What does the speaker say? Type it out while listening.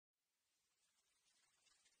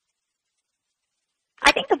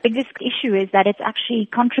I think the biggest issue is that it's actually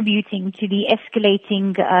contributing to the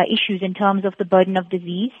escalating issues in terms of the burden of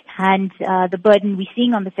disease and the burden we're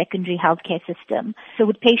seeing on the secondary healthcare system. So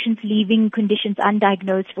with patients leaving conditions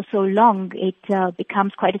undiagnosed for so long, it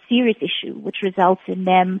becomes quite a serious issue, which results in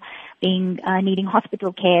them being needing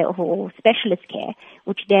hospital care or specialist care,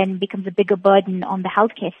 which then becomes a bigger burden on the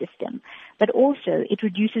healthcare system. But also it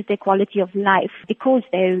reduces their quality of life because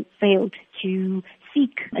they failed to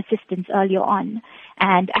seek assistance earlier on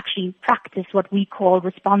and actually practice what we call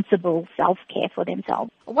responsible self-care for themselves.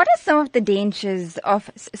 What are some of the dangers of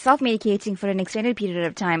self-medicating for an extended period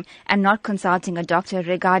of time and not consulting a doctor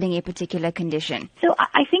regarding a particular condition? So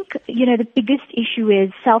I think, the biggest issue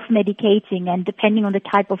is self-medicating, and depending on the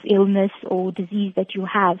type of illness or disease that you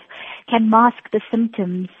have, can mask the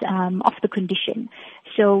symptoms of the condition.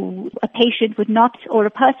 So a patient would not, or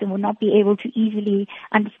a person would not be able to easily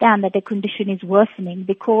understand that their condition is worsening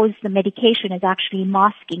because the medication is actually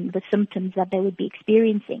masking the symptoms that they would be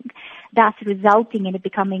experiencing, thus resulting in it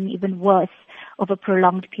becoming even worse over a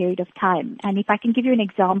prolonged period of time. And if I can give you an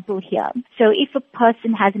example here. So if a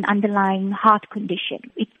person has an underlying heart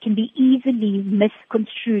condition, it can be easily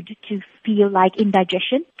misconstrued to feel like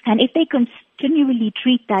indigestion. And if they continually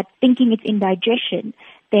treat that thinking it's indigestion,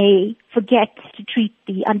 they forget to treat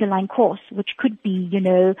the underlying cause, which could be,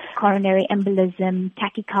 coronary embolism,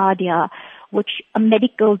 tachycardia, which a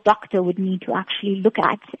medical doctor would need to actually look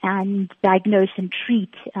at and diagnose and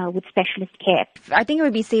treat with specialist care. I think it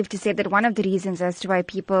would be safe to say that one of the reasons as to why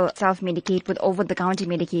people self-medicate with over-the-counter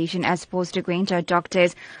medication as opposed to going to a doctor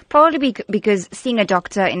is probably because seeing a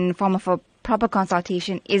doctor in form of a proper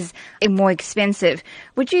consultation is more expensive.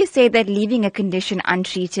 Would you say that leaving a condition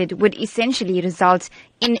untreated would essentially result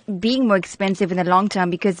in being more expensive in the long term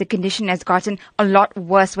because the condition has gotten a lot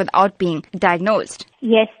worse without being diagnosed?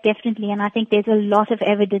 Yes, definitely. And I think there's a lot of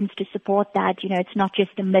evidence to support that. It's not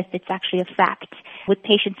just a myth, it's actually a fact. With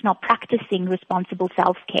patients not practicing responsible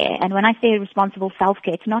self-care. And when I say responsible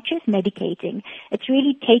self-care, it's not just medicating. It's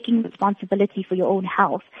really taking responsibility for your own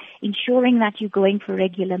health, ensuring that you're going for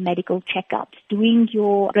regular medical checkups, doing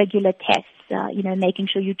your regular tests, making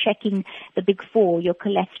sure you're checking the big four, your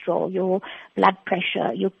cholesterol, your blood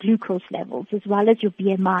pressure, your glucose levels, as well as your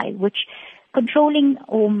BMI, which controlling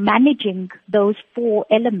or managing those four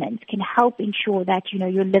elements can help ensure that,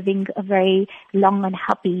 you're living a very long and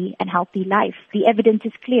healthy life. The evidence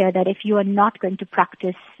is clear that if you are not going to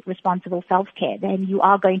practice responsible self-care, then you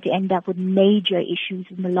are going to end up with major issues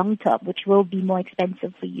in the long term, which will be more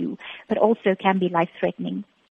expensive for you, but also can be life-threatening.